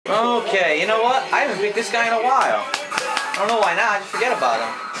Okay, you know what? I haven't picked this guy in a while. I don't know why not. I just forget about him.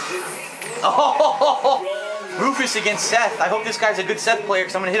 Oh, Rufus against Seth. I hope this guy's a good Seth player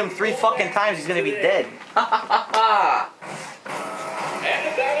because I'm going to hit him 3 fucking times. He's going to be dead. And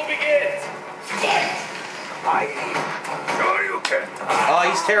the battle begins. Fight! Oh,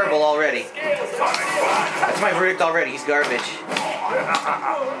 he's terrible already. That's my verdict already. He's garbage.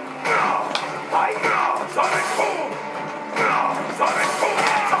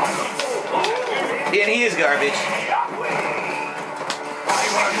 Yeah, and he is garbage.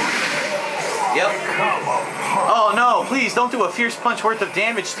 Yep. Oh no, please don't do a fierce punch worth of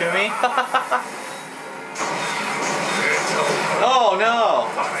damage to me. Oh no.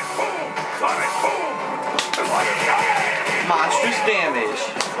 Monstrous damage.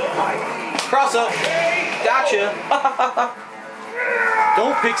 Cross up. Gotcha.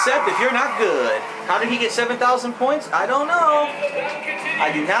 Don't pick Seth if you're not good. How did he get 7,000 points? I don't know.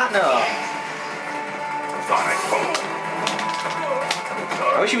 I do not know.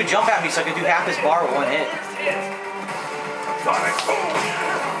 I wish he would jump at me so I could do half his bar with 1 hit.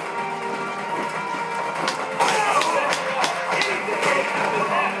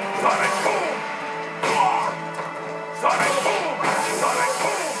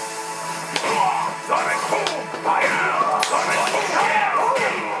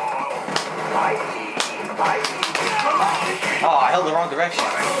 Oh, I held the wrong direction.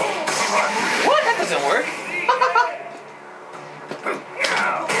 What? That doesn't work.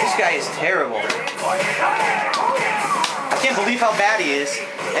 This guy is terrible. I can't believe how bad he is.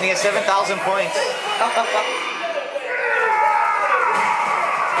 And he has 7,000 points.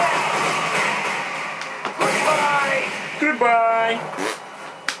 Goodbye.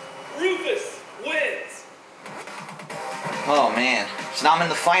 Rufus wins. Oh man. So now I'm in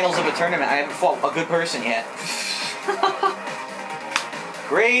the finals of a tournament. I haven't fought a good person yet.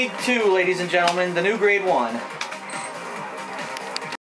 Grade 2, ladies and gentlemen. The new grade 1.